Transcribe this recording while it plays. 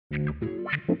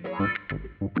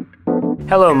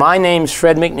Hello, my name's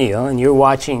Fred McNeil, and you're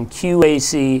watching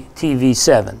QACTV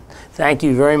 7. Thank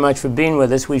you very much for being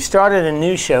with us. We've started a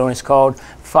new show, and it's called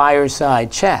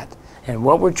Fireside Chat. And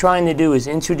what we're trying to do is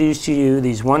introduce to you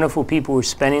these wonderful people who are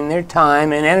spending their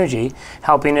time and energy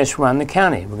helping us run the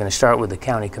county. We're going to start with the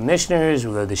county commissioners,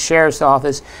 we'll go to the sheriff's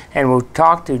office, and we'll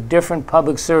talk to different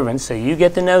public servants so you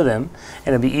get to know them,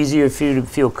 and it'll be easier for you to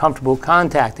feel comfortable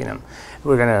contacting them.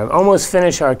 We're going to almost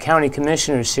finish our County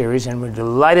Commissioner series, and we're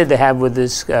delighted to have with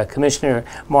us Commissioner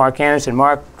Mark Anderson.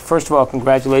 Mark, first of all,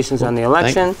 congratulations on the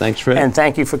election. Thanks, Fred. And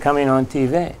thank you for coming on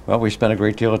TV. Well, we spent a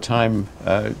great deal of time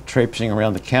traipsing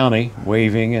around the county,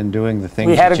 waving and doing the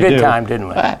things we had that a good time, didn't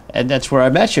we? And that's where I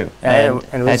met you. And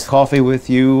had coffee with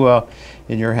you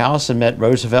in your house and met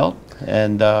Roosevelt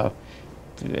and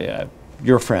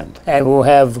your friend. And we'll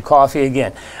have coffee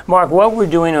again. Mark, what we're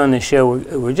doing on the show,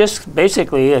 we're just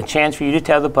basically a chance for you to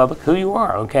tell the public who you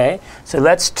are, okay? So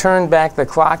let's turn back the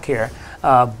clock here.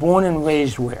 Born and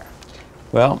raised where?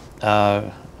 Well,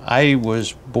 I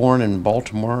was born in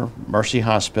Baltimore, Mercy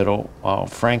Hospital, while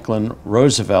Franklin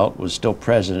Roosevelt was still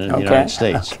president of the United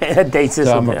States. Okay, that dates us.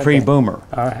 So I'm a pre-boomer.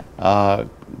 All right.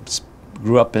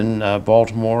 Grew up in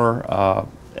Baltimore,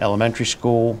 elementary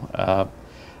school.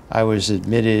 I was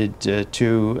admitted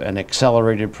to an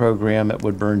accelerated program at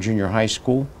Woodburn Junior High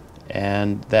School,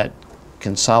 and that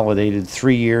consolidated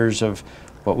 3 years of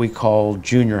what we call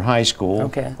junior high school,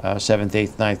 7th,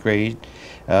 8th, 9th grade,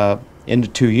 into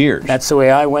 2 years. That's the way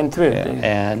I went through.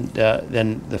 And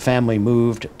then the family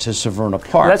moved to Severna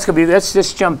Park. Let's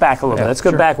just jump back a little bit. Let's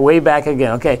go back, way back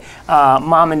again. Okay,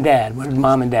 Mom and Dad, what did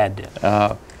Mom and Dad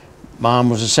do?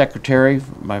 Mom was a secretary.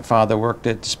 My father worked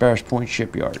at the Sparrows Point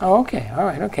Shipyard. Oh, okay. All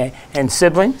right. Okay. And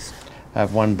siblings? I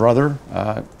have one brother,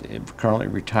 currently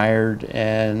retired,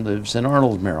 and lives in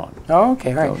Arnold, Maryland. Oh,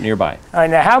 okay. All right. So nearby. All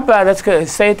right. Now, how about, let's go,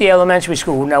 stay at the elementary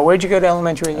school. Now, where'd you go to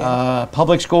elementary again?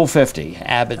 Public School 50,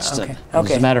 Abbotston.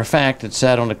 Okay. As a matter of fact, it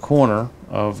sat on the corner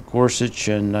of Gorsuch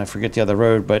and I forget the other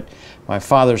road, but my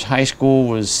father's high school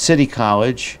was City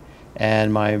College,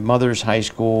 and my mother's high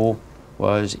school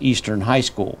was Eastern High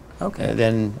School. Okay.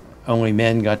 Then only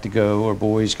men got to go, or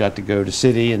boys got to go to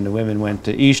City, and the women went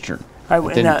to Eastern.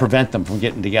 It didn't prevent them from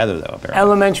getting together, though, apparently.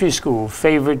 Elementary school,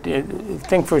 favorite,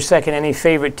 think for a second, any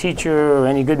favorite teacher or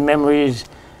any good memories?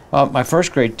 Well, my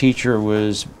first grade teacher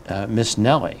was Miss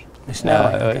Nellie. Miss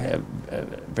Nellie, a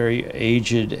very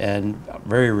aged and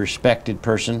very respected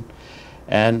person.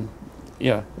 And, you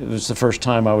know, it was the first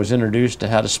time I was introduced to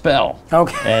how to spell.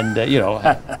 Okay. And, you know,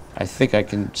 I think I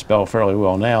can spell fairly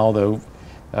well now, though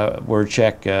word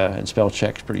check and spell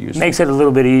check's pretty useful. Makes it a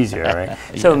little bit easier, right?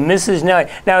 So, Mrs.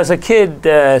 Nellie, now as a kid,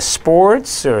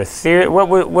 sports or theater,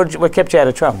 what kept you out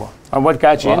of trouble? Or what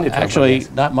got you into trouble? Actually,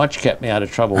 not much kept me out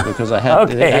of trouble because I had,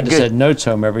 had to send notes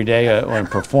home every day on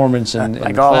performance in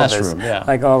the classroom.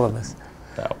 Like all of us.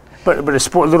 So. But a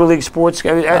sport, Little League sports,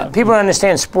 people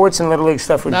understand sports and Little League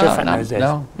stuff were different those days.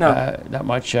 No, not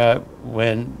much.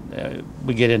 When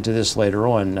we get into this later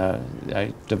on,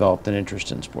 I developed an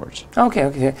interest in sports.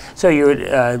 Okay. So you were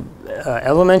at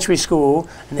elementary school,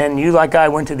 and then you, like I,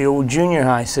 went to the old junior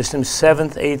high system,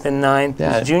 7th, 8th, and 9th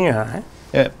was junior high.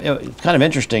 It's kind of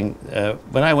interesting.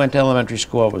 When I went to elementary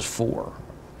school, I was 4,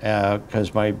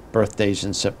 because my birthday's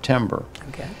in September.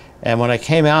 Okay. And when I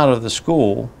came out of the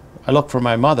school, I looked for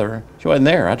my mother. She wasn't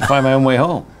there. I had to find my own way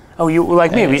home. Oh, you were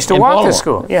like me. We used to walk to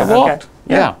school. Yeah, I walked.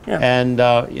 Yeah.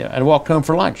 And walked home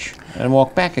for lunch and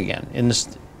walked back again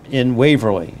in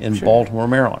Waverly, in Baltimore,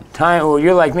 Maryland. Well,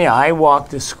 you're like me. I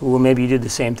walked to school. Maybe you did the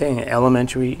same thing.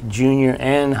 Elementary, junior,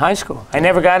 and high school. I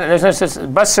never got it. There's no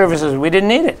such bus services. We didn't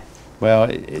need it. Well,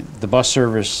 the bus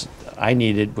service I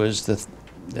needed was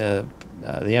the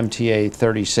MTA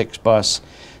 36 bus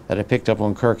that I picked up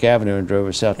on Kirk Avenue and drove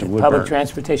us out to Woodburn. Public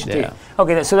transportation.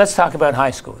 Okay, so let's talk about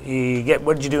high school.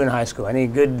 What did you do in high school? Any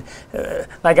good,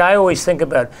 like I always think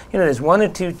about, you know, there's 1 or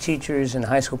 2 teachers in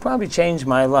high school probably changed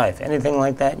my life. Anything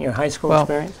like that in your high school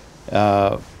experience?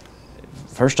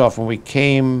 First off, when we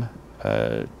came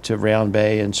to Round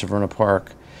Bay and Severna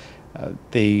Park,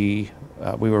 we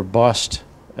were bused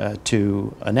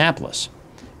to Annapolis.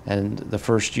 And the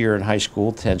first year in high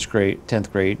school, 10th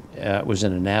grade, was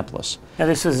in Annapolis. Now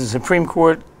this is a Supreme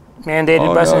Court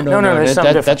mandated bus? No, there's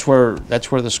something different.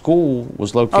 That's where the school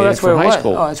was located for high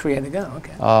school. Oh, that's where you had to go,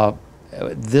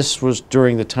 okay. This was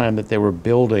during the time that they were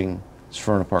building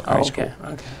Severna Park High School.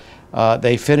 Okay.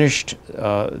 They finished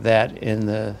that in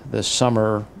the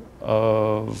summer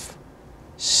of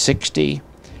 '60,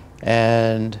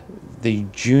 and the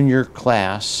junior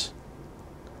class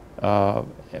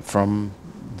from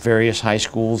various high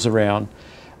schools around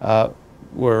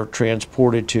were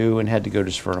transported to and had to go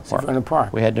to Severna Park. Severna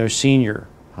Park. We had no senior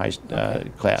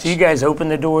class. So you guys opened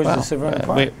the doors to Severna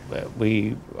Park?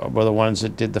 We were the ones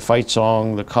that did the fight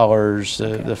song, the colors,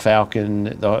 the Falcon,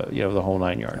 the whole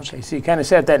 9 yards. Okay, so you kind of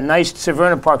set that nice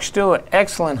Severna Park, still an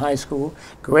excellent high school,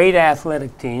 great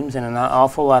athletic teams, and an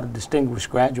awful lot of distinguished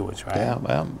graduates, right? Yeah,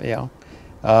 well,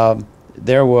 yeah.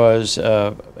 There was,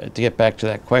 to get back to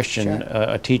that question,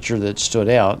 a teacher that stood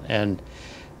out, and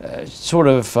sort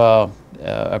of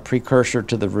a precursor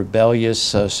to the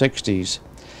rebellious 60s.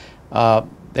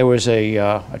 There was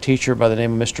a teacher by the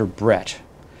name of Mr. Brett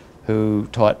who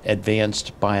taught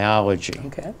advanced biology.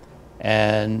 Okay.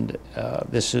 And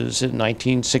this is in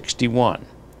 1961.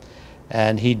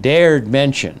 And he dared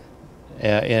mention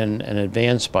in an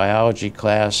advanced biology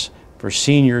class for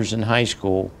seniors in high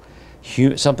school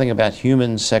something about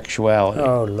human sexuality.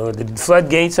 Oh, Lord, the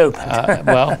floodgates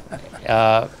opened.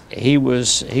 He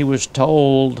was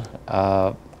told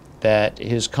that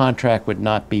his contract would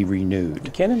not be renewed. You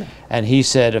kidding me? And he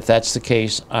said, if that's the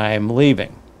case, I'm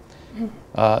leaving.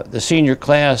 The senior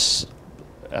class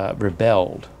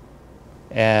rebelled,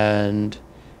 and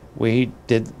we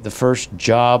did the first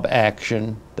job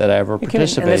action that I ever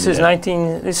participated in.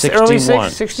 And this is early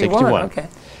 61. Okay.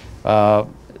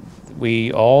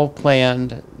 We all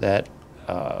planned that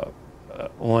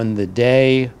on the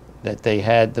day that they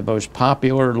had the most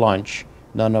popular lunch,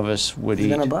 none of us would eat.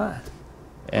 Gonna buy.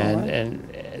 And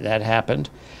that happened.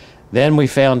 Then we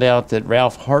found out that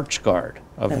Ralph Hartsgard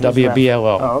of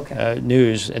WBLL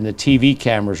News and the TV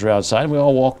cameras were outside, and we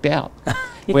all walked out.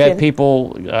 We had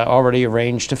people already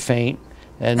arranged to faint,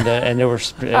 and there were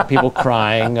people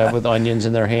crying with onions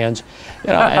in their hands.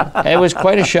 And it was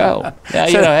quite a show.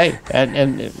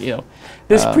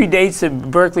 This predates the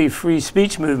Berkeley free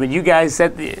speech movement. You guys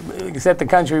set the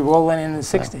country rolling in the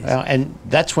 60s. And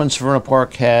that's when Severna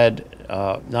Park had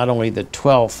not only the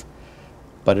 12th,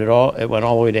 but it went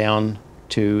all the way down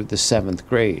to the 7th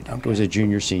grade. Okay. It was a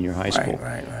junior, senior high school.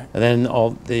 Right. And then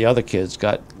all the other kids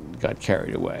got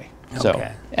carried away. So,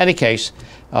 in any case,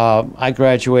 I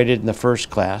graduated in the first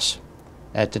class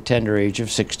at the tender age of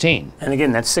 16. And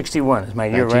again, that's 61 is my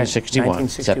year, right? 1961.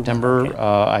 September,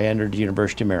 I entered the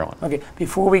University of Maryland. Okay,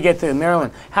 before we get to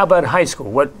Maryland, how about high school?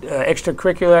 What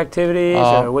extracurricular activities,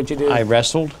 or what'd you do? I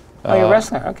wrestled. Oh, you're a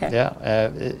wrestler, okay.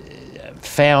 Yeah,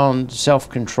 found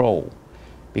self-control,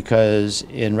 because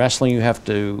in wrestling you have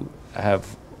to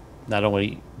have not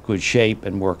only good shape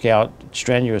and work out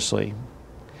strenuously,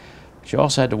 but you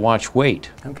also had to watch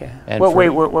weight. Okay. And what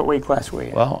weight class were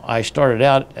you? Well, I started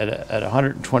out at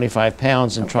 125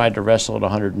 pounds and tried to wrestle at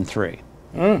 103.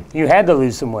 You had to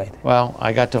lose some weight. Well,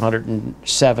 I got to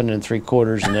 107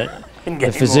 3/4, and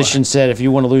the physician said, if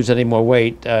you want to lose any more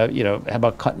weight, how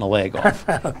about cutting a leg off?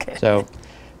 Okay. So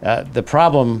the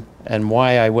problem and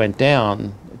why I went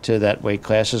down to that weight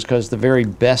class is because the very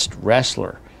best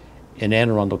wrestler in Anne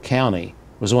Arundel County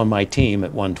was on my team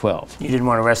at 112. You didn't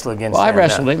want to wrestle against him? Well, I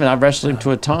wrestled him, and I wrestled him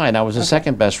to a tie, and I was the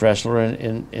second best wrestler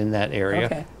in that area.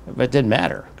 Okay. But it didn't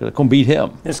matter, because I couldn't beat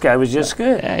him. This guy was just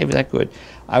good. Yeah, he was that good.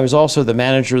 I was also the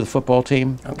manager of the football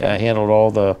team. Okay. I handled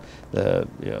all the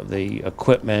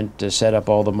equipment, set up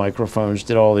all the microphones,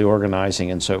 did all the organizing,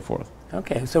 and so forth.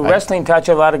 Okay, so wrestling taught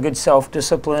you a lot of good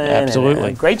self-discipline. Absolutely.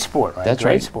 And great sport, right? That's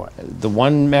great sport. The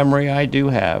one memory I do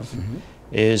have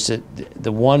is that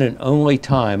the one and only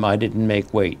time I didn't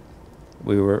make weight.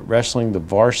 We were wrestling the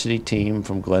varsity team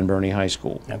from Glen Burnie High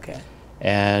School. Okay.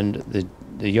 And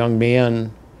the young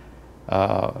man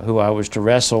who I was to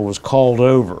wrestle was called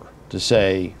over to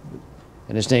say,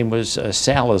 and his name was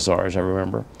Salazar, as I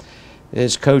remember.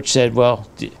 His coach said, well,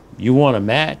 you want a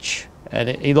match? And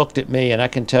he looked at me, and I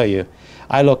can tell you,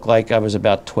 I looked like I was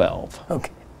about 12.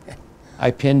 Okay.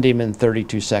 I pinned him in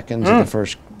 32 seconds in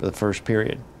the first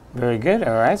period. Very good.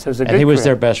 All right. So it was a good And he was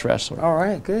their best wrestler. All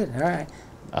right. Good. All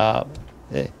right.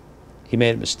 He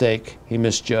made a mistake. He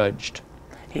misjudged.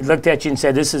 He looked at you and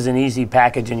said, this is an easy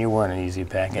package, and you weren't an easy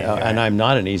package. And I'm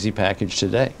not an easy package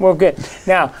today. Well, good.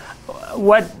 Now,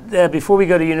 before we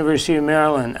go to University of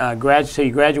Maryland, so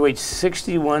you graduate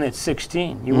 61 at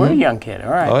 16. You were a young kid,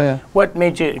 all right. Oh, yeah. What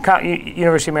made you,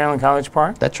 University of Maryland College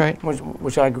Park? That's right.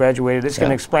 Which I graduated. This is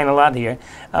going to explain a lot here.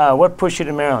 What pushed you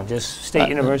to Maryland? Just state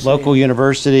university? Local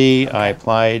university. Okay. I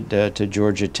applied to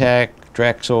Georgia Tech,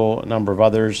 Drexel, a number of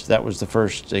others. That was the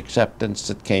first acceptance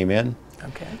that came in.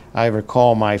 Okay. I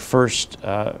recall my first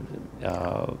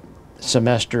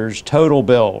semester's total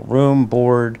bill, room,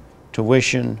 board,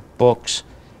 tuition, books,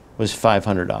 was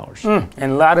 $500.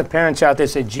 And a lot of parents out there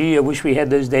said, gee, I wish we had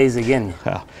those days again.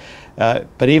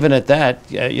 But even at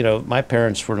that, my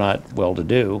parents were not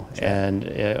well-to-do, and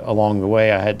along the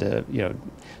way I had to,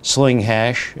 sling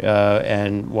hash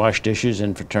and wash dishes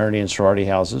in fraternity and sorority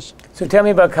houses. So tell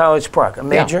me about College Park. A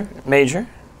major? Yeah. Major?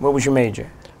 What was your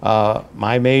major?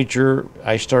 My major,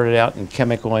 I started out in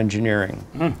chemical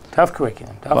engineering. Tough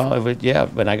curriculum. Tough. Well, yeah,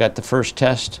 when I got the first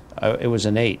test, it was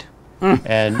an 8.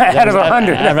 And out of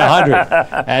 100. Out of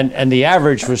 100. And the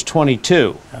average was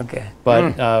 22. Okay.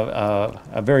 But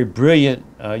a very brilliant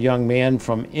young man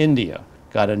from India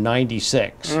got a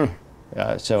 96.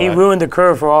 So he ruined the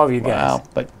curve for all of you guys. Well,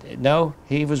 but no,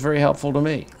 he was very helpful to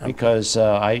me because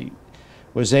I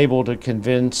was able to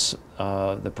convince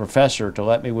the professor to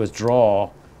let me withdraw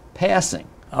passing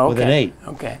with an 8.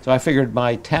 Okay. So I figured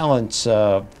my talents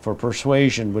for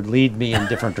persuasion would lead me in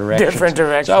different directions. Different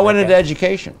directions. So I went into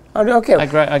education. Oh, okay. I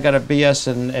got a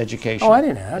BS in education. Oh, I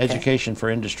didn't know. Okay. Education for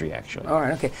industry, actually. All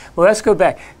right, okay. Well, let's go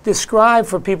back. Describe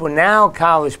for people now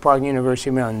College Park,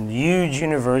 University of Maryland, huge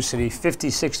university, 50,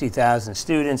 60,000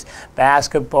 students,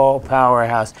 basketball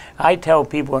powerhouse. I tell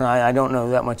people, and I don't know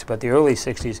that much about the early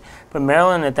 60s, but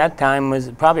Maryland at that time was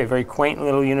probably a very quaint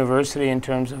little university in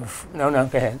terms of, no,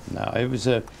 go ahead. No,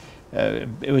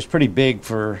 it was pretty big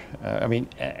for, I mean,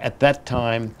 at that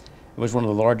time, it was one of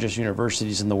the largest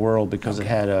universities in the world because it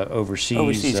had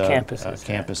overseas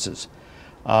campuses.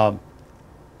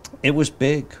 It was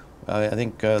big. I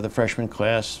think the freshman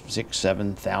class,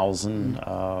 6,000, 7,000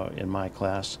 in my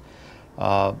class.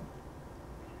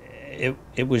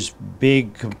 It was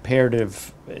big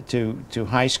comparative to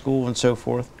high school and so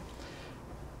forth.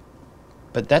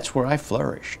 But that's where I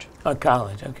flourished.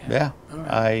 College, okay. Yeah,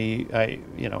 right. I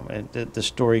you know, the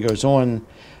story goes on.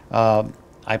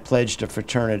 I pledged a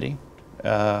fraternity.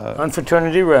 On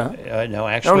Fraternity Row? No,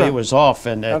 actually, it was off,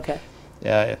 and okay.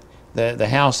 The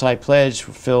house I pledged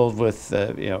filled with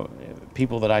you know,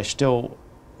 people that I still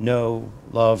know,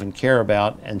 love, and care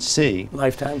about, and see.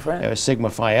 Lifetime friends. Sigma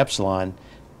Phi Epsilon.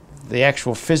 The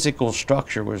actual physical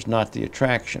structure was not the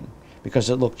attraction because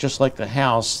it looked just like the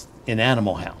house in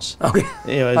Animal House. Okay.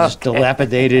 You know, this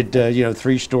dilapidated, you know,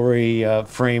 3-story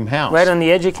frame house. Right on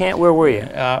the edge of Kent. Where were you?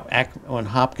 On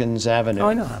Hopkins Avenue. Oh,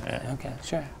 I know Hopkins. Okay,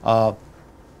 sure.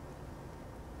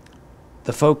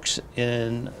 The folks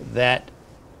in that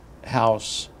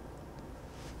house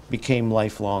became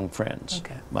lifelong friends.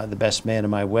 Okay. The best man at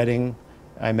my wedding,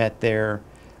 I met there.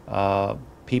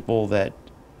 People that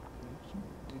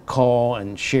call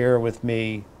and share with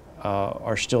me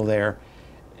are still there.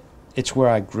 It's where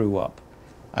I grew up.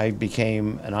 I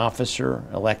became an officer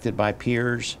elected by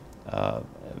peers.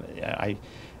 I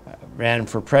ran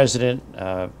for president,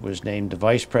 was named the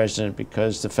vice president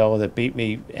because the fellow that beat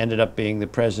me ended up being the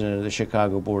president of the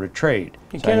Chicago Board of Trade.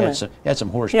 So he had some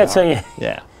horsepower. Yeah, so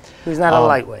yeah. He was not a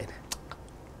lightweight.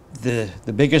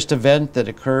 The biggest event that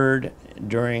occurred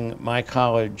during my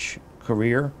college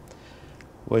career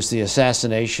was the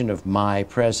assassination of my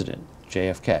president,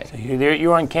 JFK. So you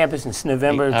were on campus in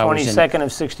November 22nd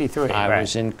of 63. I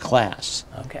was in class.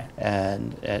 Okay.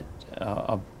 And at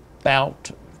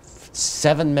about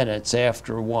 7 minutes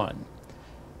after 1,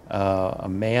 a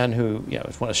man who, you know,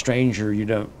 is a stranger you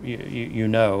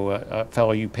know, a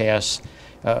fellow you pass,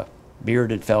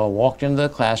 bearded fellow, walked into the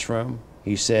classroom.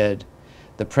 He said,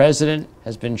 "The president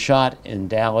has been shot in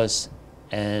Dallas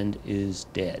and is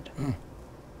dead."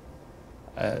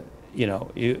 You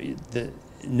know,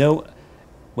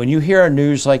 when you hear a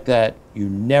news like that, you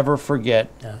never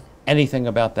forget anything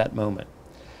about that moment.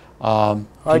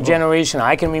 Our generation,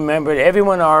 I can remember it.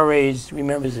 Everyone our age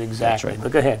remembers it exactly. Right.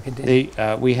 But go ahead, continue.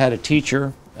 We had a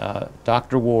teacher,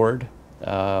 Dr. Ward.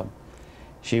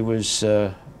 She was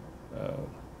a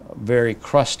very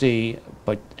crusty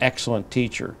but excellent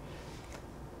teacher.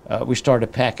 We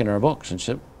started packing our books and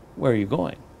said, "Where are you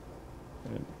going?"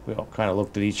 And we all kind of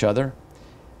looked at each other.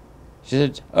 She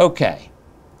said, "Okay,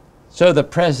 so the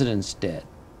president's dead.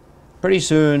 Pretty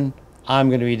soon, I'm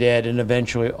going to be dead, and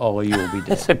eventually all of you will be dead."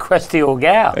 That's a crusty old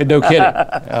gal. No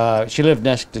kidding. She lived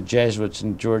next to Jesuits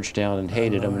in Georgetown and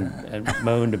hated them and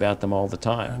moaned about them all the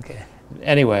time. Okay.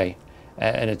 Anyway,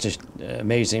 and it's just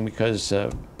amazing because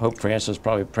Pope Francis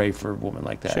probably prayed for a woman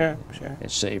like that. Sure, sure.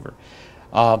 And save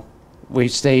her. We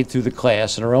stayed through the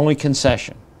class, and her only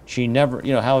concession, she never,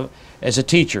 you know, how, as a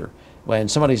teacher, when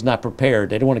somebody's not prepared,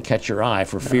 they don't want to catch your eye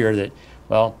for fear that,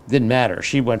 well, it didn't matter.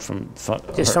 She went from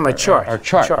from a chart. Our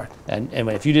chart. And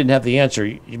if you didn't have the answer,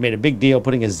 you made a big deal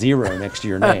putting a 0 next to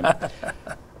your name.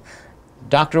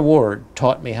 Dr. Ward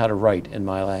taught me how to write in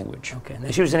my language. Okay.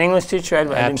 Now, she was an English teacher? I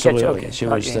Absolutely. didn't catch, okay. She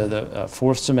was the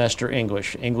 4th semester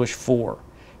English 4.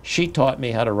 She taught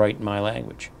me how to write in my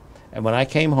language. And when I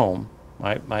came home,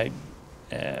 I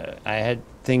had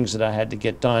things that I had to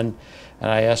get done, and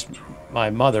I asked my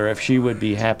mother if she would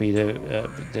be happy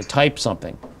to type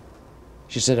something.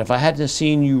 She said, if I hadn't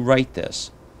seen you write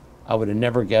this, I would have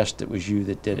never guessed it was you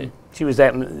that did it. She was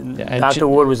that, Dr.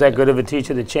 Ward was that good of a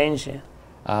teacher that changed you?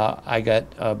 I got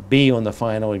a B on the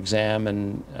final exam,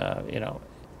 and, you know,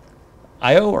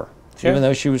 I owe her, even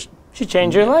though she was... She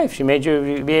changed your life. She made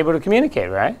you be able to communicate,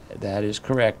 right? That is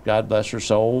correct. God bless her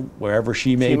soul, wherever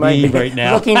she may be right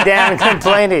now. Looking down and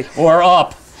complaining. Or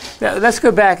up. Now, let's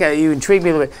go back. You intrigued me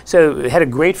a little bit. So, had a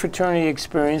great fraternity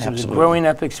experience. Absolutely. It was a growing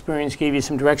up experience, gave you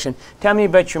some direction. Tell me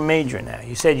about your major now.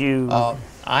 You said you...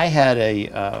 I had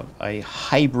a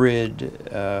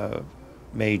hybrid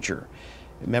major.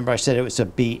 Remember I said it was a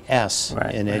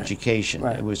BS in education.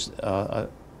 It was a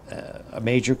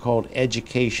major called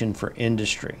Education for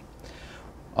Industry.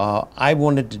 I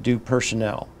wanted to do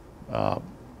personnel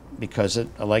because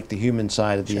I like the human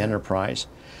side of the enterprise.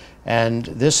 And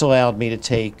this allowed me to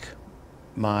take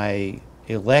my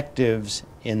electives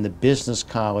in the business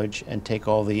college and take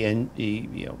all the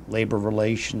you know, labor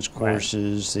relations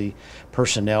courses, the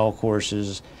personnel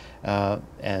courses,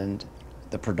 and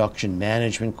the production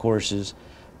management courses.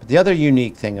 But the other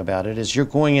unique thing about it is you're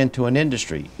going into an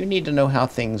industry. You need to know how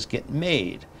things get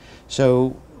made.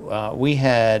 So we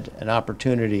had an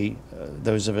opportunity,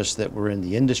 those of us that were in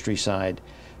the industry side,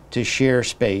 to share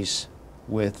space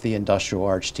with the industrial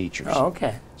arts teachers. Oh,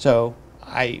 okay. So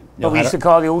I know we used to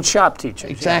call the old shop teachers.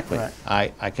 Exactly. Yeah,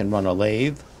 right. I can run a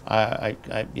lathe. I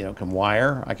you know, can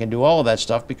wire. I can do all of that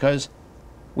stuff because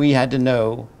we had to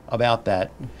know about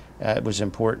that. It was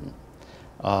important.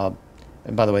 And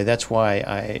by the way, that's why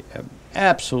I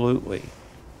absolutely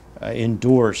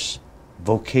endorse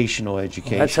vocational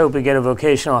education. Well, let's hope we get a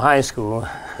vocational high school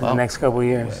in the next couple of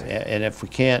years. And if we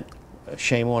can't,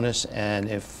 shame on us. And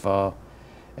if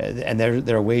and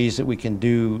there are ways that we can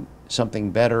do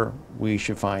something better, we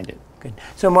should find it. Good.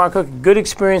 So, Mark, good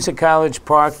experience at College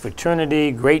Park,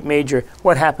 fraternity, great major.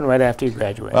 What happened right after you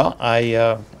graduated? Well,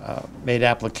 I made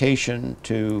application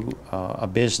to a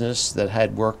business that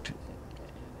had worked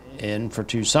in for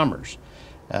 2 summers.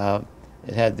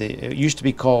 It used to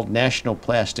be called National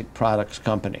Plastic Products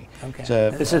Company. Okay.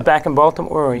 So, this is back in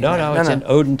Baltimore? Or no, it's in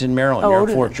Odenton, Maryland,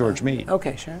 near Fort George Meade.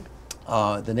 Okay, sure.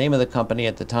 The name of the company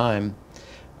at the time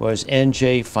was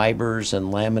NJ Fibers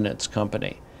and Laminates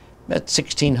Company. About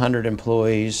 1,600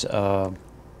 employees,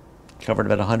 covered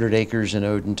about 100 acres in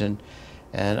Odenton,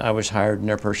 and I was hired in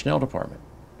their personnel department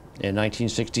in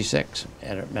 1966.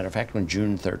 As a matter of fact, on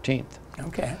June 13th.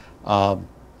 Okay.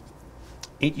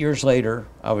 8 years later,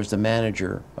 I was the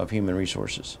manager of human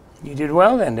resources. You did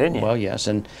well then, didn't you? Well, yes,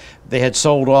 and they had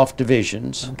sold off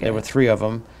divisions. Okay. There were 3 of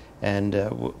them, and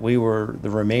we were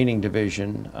the remaining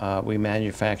division. We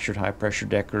manufactured high-pressure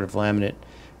decorative laminate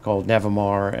called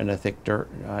Nevamar and a thick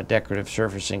decorative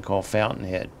surfacing called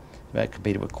Fountainhead. That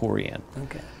competed with Corian.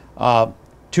 Okay.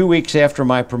 2 weeks after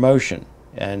my promotion,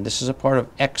 and this is a part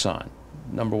of Exxon,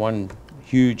 #1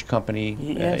 huge company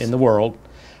in the world,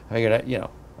 I figured, you know,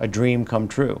 a dream come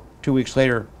true. 2 weeks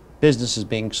later, business is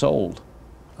being sold.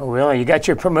 Oh, really? You got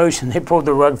your promotion. They pulled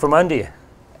the rug from under you.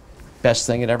 Best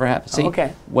thing that ever happened. See,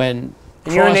 okay. When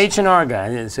and you're an H&R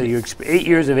guy, so you're 8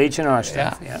 years of H&R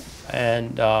stuff. Yeah.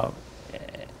 And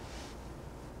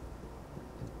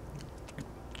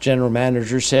general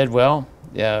manager said, well,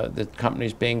 the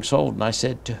company's being sold. And I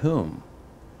said, to whom?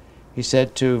 He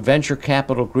said, to venture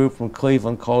capital group from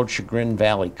Cleveland called Chagrin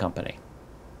Valley Company.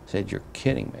 I said, you're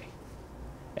kidding me.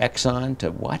 Exxon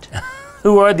to what?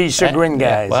 Who are these Chagrin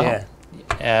guys?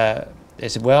 They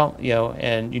said, well, you know,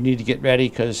 and you need to get ready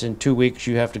because in 2 weeks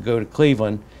you have to go to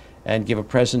Cleveland and give a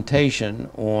presentation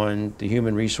on the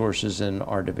human resources in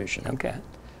our division. Okay.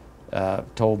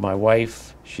 Told my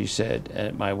wife, she said,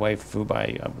 and my wife, who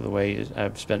by the way,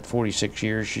 I've spent 46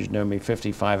 years, she's known me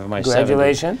 55 of my 70.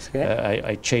 Congratulations.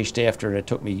 I chased after her and it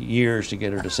took me years to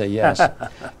get her to say yes.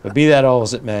 But be that all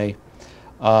as it may,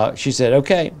 she said,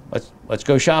 okay, let's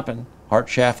go shopping. Hart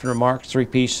Schaffner Marks,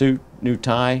 3-piece suit, new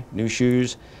tie, new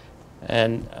shoes.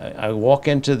 And I walk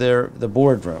into the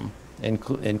boardroom in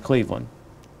Cleveland,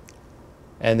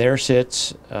 and there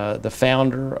sits the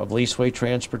founder of Leaseway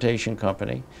Transportation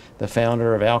Company, the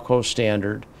founder of Alco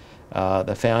Standard,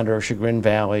 the founder of Chagrin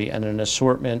Valley, and an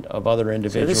assortment of other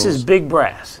individuals. So this is big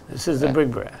brass. This is the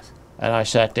big brass. And I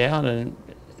sat down, and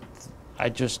I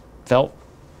just felt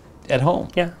at home.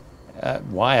 Yeah.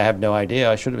 Why, I have no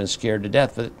idea. I should have been scared to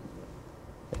death, but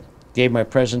gave my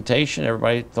presentation.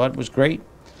 Everybody thought it was great.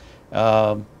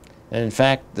 And in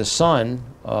fact, the son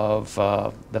of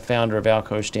the founder of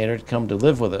Alco Standard come to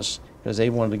live with us because they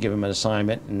wanted to give him an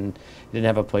assignment and didn't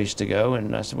have a place to go.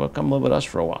 And I said, well, come live with us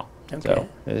for a while. Okay. So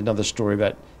another story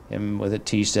about him with a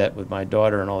tea set with my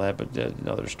daughter and all that, but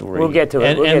another story. We'll get to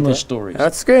it. Endless stories.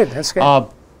 That's good. That's good.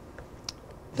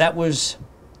 that was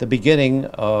the beginning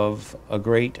of a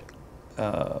great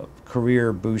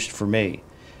career boost for me,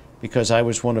 because I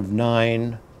was one of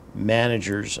 9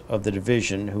 managers of the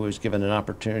division who was given an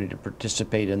opportunity to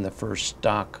participate in the first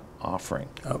stock offering,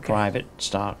 private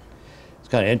stock. It's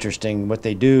kind of interesting what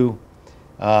they do.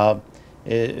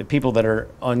 People that are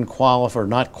unqualified or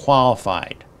not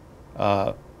qualified,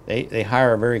 they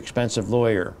hire a very expensive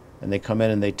lawyer, and they come in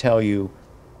and they tell you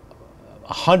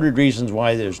 100 reasons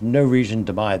why there's no reason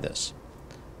to buy this.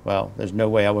 Well, there's no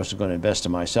way I wasn't going to invest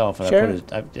in myself. And sure.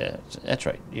 That's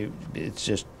right. It's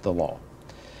just the law.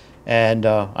 And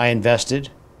I invested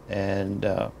and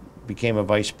became a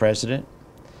vice president.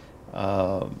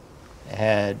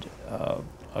 Had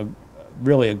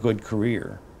really a good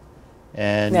career.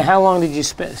 And now, how long did you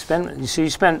spend? So you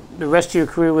spent the rest of your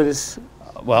career with this?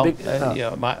 Well,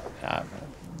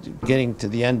 getting to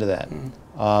the end of that.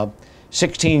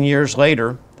 16 years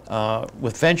later,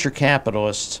 with venture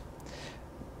capitalists,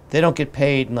 they don't get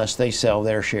paid unless they sell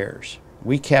their shares.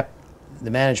 The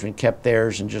management kept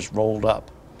theirs and just rolled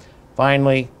up.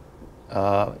 Finally,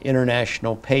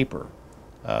 International Paper,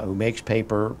 who makes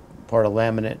paper, part of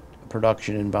laminate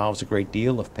production involves a great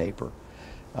deal of paper,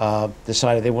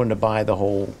 decided they wanted to buy the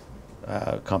whole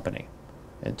company.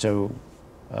 And so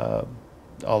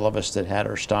all of us that had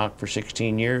our stock for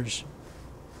 16 years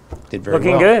did very well.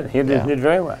 Looking good. You did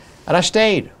very well. And I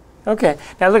stayed. Okay.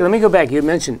 Now, look, let me go back. You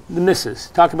mentioned the missus.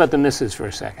 Talk about the missus for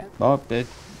a second. Well,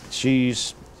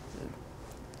 she's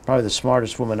probably the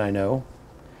smartest woman I know,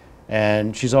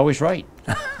 and she's always right.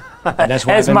 And that's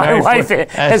why as my wife is.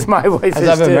 As my wife is,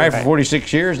 I've been married right? for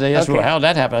 46 years. They asked me how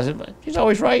that happened. I said, she's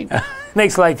always right.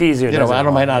 Makes life easier. You know, I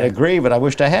might not agree, but I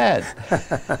wished I had.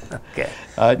 Okay.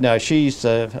 No, she's...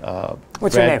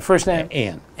 what's her name? First name?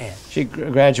 Ann. She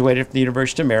graduated from the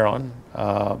University of Maryland.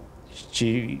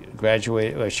 She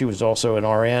graduated, she was also an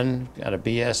RN, got a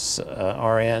BS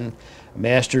RN, a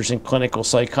master's in clinical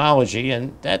psychology,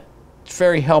 and that's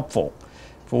very helpful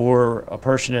for a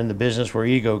person in the business where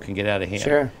ego can get out of hand.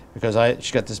 Sure. Because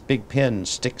she's got this big pin,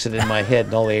 sticks it in my head,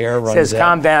 and all the air runs Says, out.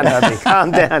 calm down, hubby,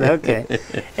 calm down, okay.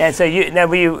 And so you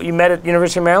met at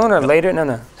University of Maryland or later?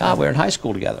 No. We were in high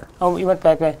school together. Oh, you went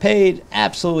back there? Paid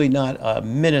absolutely not a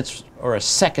minute's or a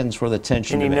second's worth of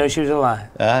attention Didn't even know she was alive?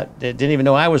 Didn't even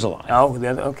know I was alive. Oh, the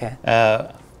other, okay.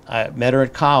 I met her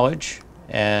at college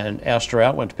and asked her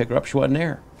out, went to pick her up, she wasn't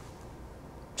there.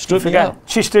 Stood me up.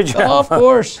 She stood you Oh, up. of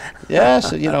course,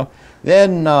 yes. You know,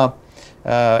 then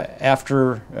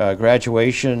after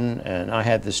graduation, and I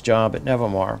had this job at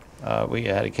Nevamar, we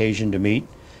had occasion to meet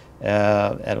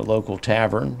at a local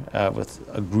tavern with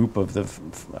a group of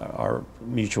our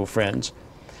mutual friends,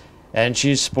 and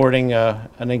she's sporting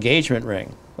an engagement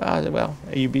ring. Well,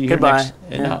 you be here Goodbye.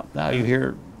 next. Now you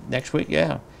here next week?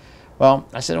 Yeah. Well,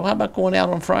 I said, well, how about going out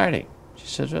on Friday? She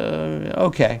said,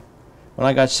 okay. When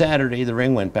I got Saturday, the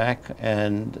ring went back,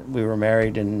 and we were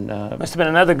married. And must have been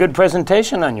another good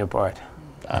presentation on your part.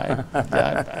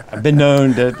 I've been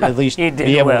known to at least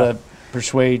be able to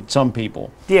persuade some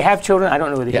people. Do you have children? I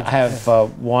don't know whether you I have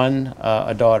one,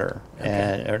 a daughter,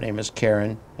 and her name is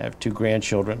Karen. I have 2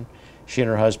 grandchildren. She and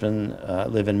her husband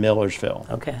live in Millersville.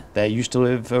 Okay. They used to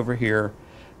live over here,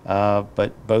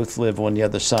 but both live on the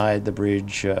other side. The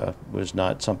bridge was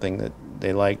not something that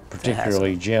they liked,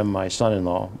 particularly Jim, my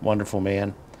son-in-law, wonderful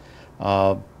man.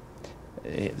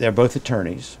 They're both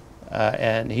attorneys,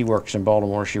 and he works in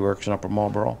Baltimore. She works in Upper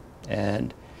Marlboro.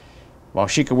 And while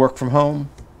she could work from home,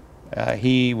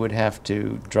 he would have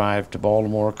to drive to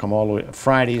Baltimore, come all the way.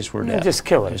 Fridays were death. Just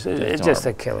killers. It's just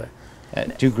a killer.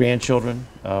 2 grandchildren,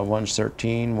 one's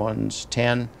 13, one's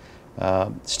 10,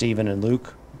 Stephen and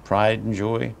Luke, pride and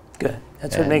joy. Good.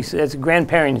 That's what makes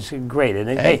grandparents great.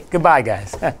 And hey, goodbye,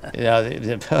 guys.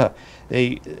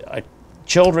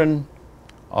 Children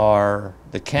are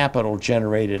the capital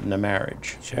generated in a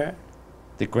marriage. Sure.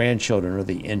 The grandchildren are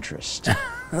the interest.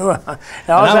 I'm a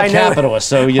capitalist,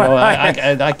 so you know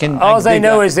I can. All I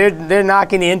know is they're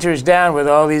knocking the interest down with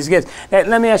all these kids.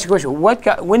 Let me ask you a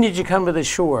question. When did you come to the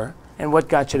shore, and what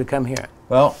got you to come here?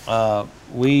 Well,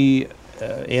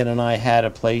 Ann and I had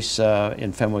a place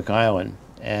in Fenwick Island,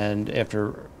 and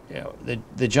after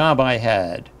the job I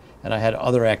had, and I had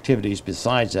other activities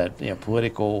besides that,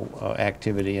 political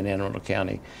activity in Anne Arundel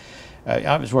County.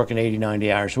 I was working 80,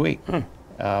 90 hours a week.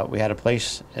 We had a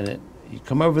place, and you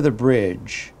come over the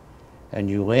bridge, and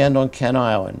you land on Kent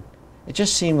Island. It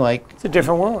just seemed like it's a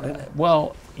different world. Isn't it?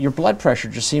 Well, your blood pressure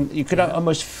just seemed, you could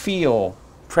almost feel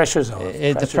pressure's off.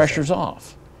 The pressure's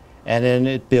off, and then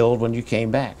it built when you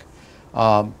came back.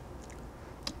 The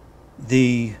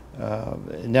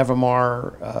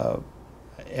Nevamar,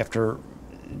 after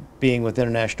being with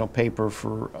International Paper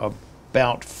for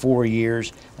about 4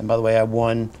 years. And by the way, I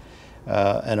won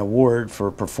an award for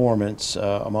performance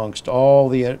amongst all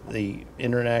the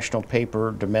international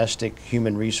paper, domestic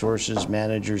human resources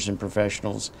managers and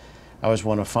professionals. I was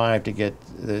one of 5 to get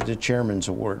the chairman's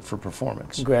award for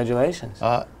performance. Congratulations.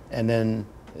 And then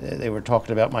they were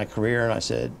talking about my career, and I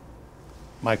said,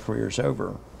 my career's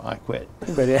over. I quit.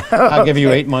 But, yeah, I'll give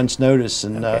you 8 months notice,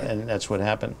 and that's what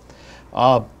happened.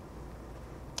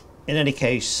 In any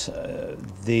case,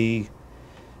 the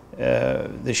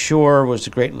shore was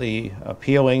greatly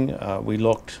appealing. We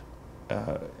looked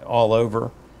all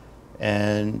over,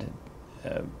 and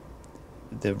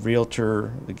the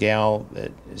realtor, the gal,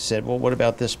 that said, well, what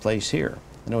about this place here?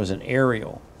 And it was an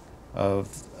aerial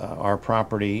of our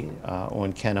property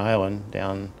on Kent Island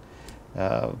down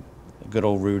good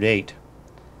old Route 8.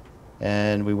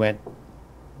 And we went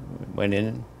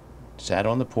in, sat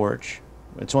on the porch.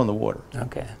 It's on the water.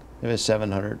 Okay. It was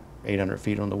 700, 800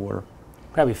 feet on the water.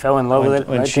 Probably fell in love with it.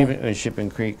 On Shipping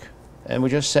Creek. And we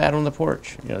just sat on the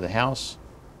porch. You know, the house,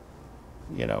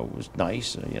 you know, was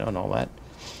nice, you know, and all that.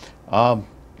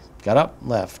 Got up,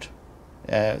 left.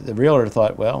 The realtor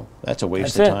thought, well, that's a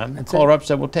waste of time. Called her up,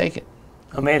 said, we'll take it.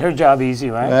 It made her job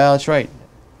easy, right? Well, that's right.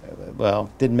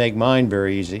 Well, didn't make mine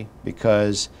very easy,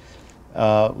 because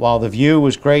while the view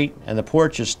was great and the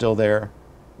porch is still there,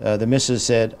 the missus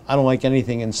said, I don't like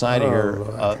anything inside of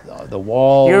here. The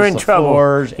walls, You're in the trouble.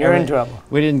 floors. You're in trouble.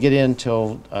 We didn't get in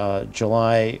until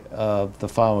July of the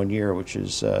following year, which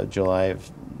is July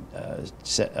of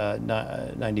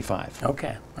 95.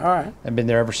 Okay, all right. I've been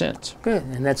there ever since. Good,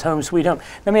 and that's home sweet home.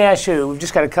 Let me ask you, we've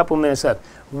just got a couple minutes left.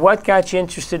 What got you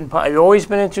interested in politics? Have you always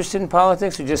been interested in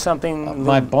politics, or just something?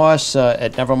 My boss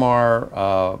at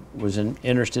Nevermar was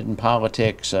interested in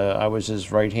politics. I was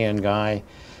his right-hand guy.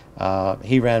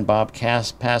 He ran Bob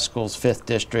Pascal's 5th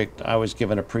District. I was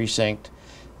given a precinct.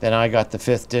 Then I got the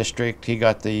 5th District. He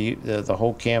got the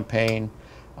whole campaign.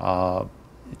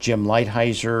 Jim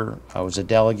Lighthizer, I was a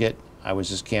delegate. I was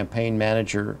his campaign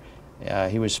manager.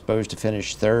 He was supposed to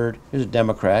finish 3rd. He was a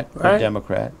Democrat, right. A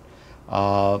Democrat.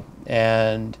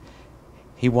 And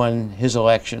he won his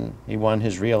election. He won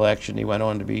his re-election. He went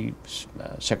on to be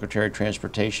Secretary of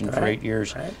Transportation for 8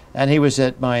 years. Right. And he was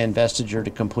at my investiture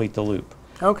to complete the loop.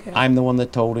 Okay. I'm the one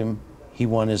that told him he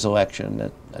won his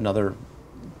election. Another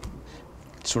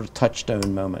sort of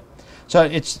touchstone moment. So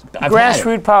it's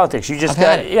grassroots politics. You just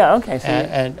got it. Yeah. Okay. So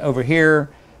and over here,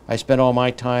 I spent all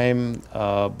my time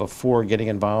before getting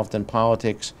involved in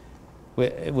politics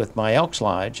with my Elks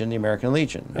Lodge and the American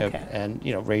Legion, okay. And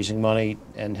you know, raising money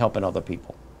and helping other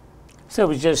people. So it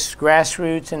was just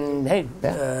grassroots, and hey,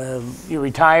 you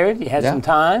retired, you had some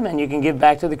time, and you can give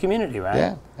back to the community, right?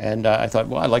 Yeah, and I thought,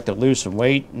 well, I'd like to lose some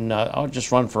weight, and I'll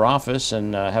just run for office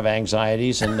and have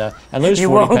anxieties and lose 40 pounds. You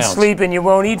won't sleep and you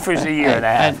won't eat for a year and a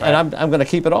half. And I'm going to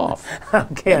keep it off.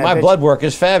 Okay. And my blood work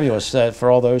is fabulous for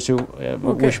all those who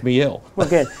wish me ill. Well,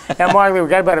 good. Now, Mark, we've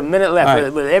got about a minute left.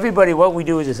 Right. With everybody, what we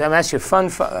do is this. I'm asking you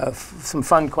some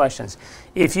fun questions.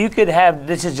 If you could have,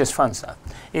 this is just fun stuff.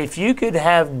 If you could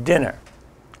have dinner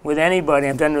with anybody,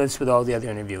 I've done this with all the other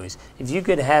interviewees, if you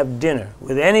could have dinner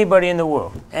with anybody in the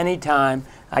world, anytime,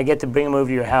 I get to bring them over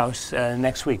to your house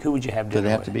next week, who would you have dinner with? Do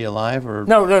they have to be alive, or?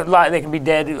 No, they can be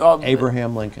dead.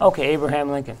 Abraham Lincoln. Okay, Abraham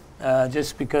Lincoln.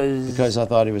 Just because? Because I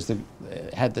thought he was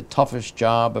had the toughest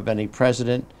job of any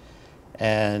president,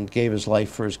 and gave his life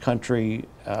for his country,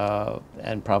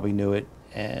 and probably knew it.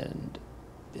 And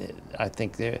I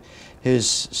think his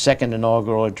second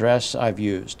inaugural address I've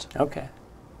used. Okay.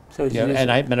 So yeah,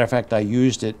 and matter of fact, I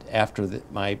used it after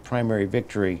my primary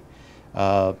victory.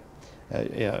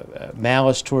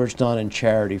 Malice towards none and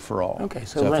charity for all. Okay,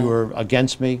 so if you were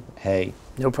against me, hey.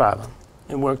 No problem.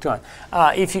 It worked on.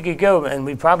 If you could go, and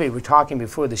we probably were talking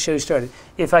before the show started,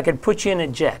 if I could put you in a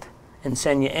jet and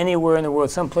send you anywhere in the world,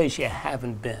 someplace you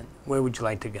haven't been, where would you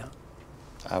like to go?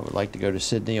 I would like to go to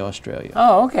Sydney, Australia.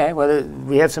 Oh, okay. Well,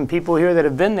 we have some people here that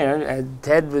have been there.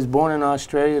 Ted was born in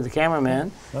Australia, the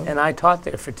cameraman, and I taught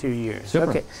there for 2 years. Super.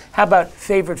 Okay. How about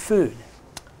favorite food?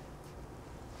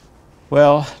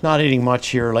 Well, not eating much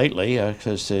here lately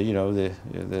because you know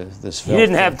this. You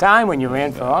didn't have time when you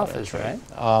ran for office, right?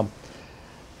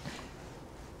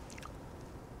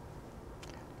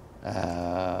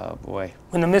 Boy.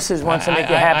 When the missus wants to make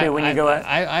you happy when you go out.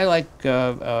 I like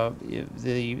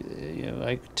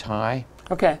like Thai.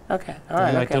 Okay. Okay. All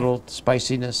right. I like a little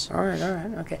spiciness. All right. All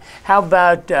right. Okay. How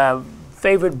about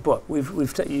favorite book?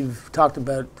 You've talked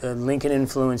about Lincoln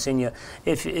influencing you.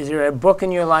 Is there a book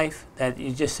in your life that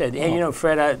you just said, hey, you know,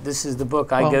 Fred, this is the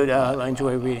book I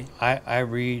enjoy reading? I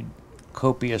read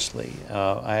copiously.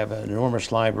 I have an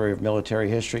enormous library of military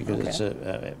history because it's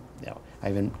I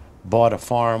even bought a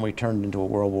farm. We turned into a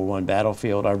World War I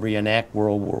battlefield. I reenact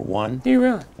World War I. Do you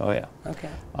really? Oh, yeah. Okay.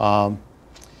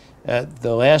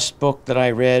 The last book that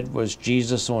I read was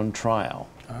Jesus on Trial.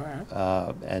 All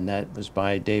right. And that was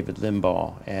by David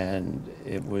Limbaugh. And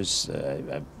it was,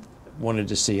 I wanted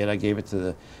to see it. I gave it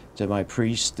to my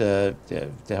priest to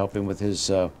help him with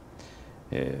his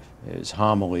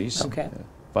homilies. Okay.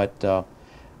 But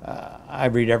I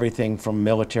read everything from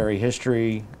military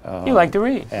history. You like to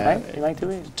read, right? You like to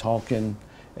read. Tolkien.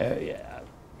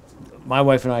 My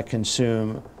wife and I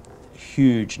consume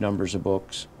huge numbers of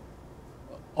books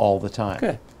all the time.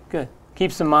 Good, good.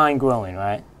 Keeps the mind growing,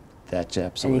 right? That's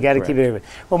absolutely And you got to keep it everywhere.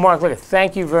 Well, Mark, look,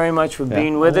 thank you very much for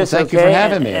being with us. Thank you for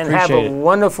having me. And have a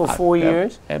wonderful 4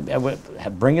 years.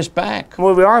 Bring us back.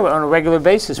 Well, we are on a regular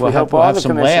basis. We'll we have, hope all have the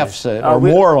some commissioners. laughs or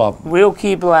more of them. We'll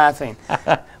keep laughing.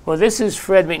 Well, this is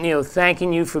Fred McNeil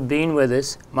thanking you for being with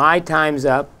us. My time's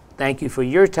up. Thank you for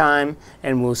your time,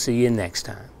 and we'll see you next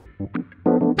time.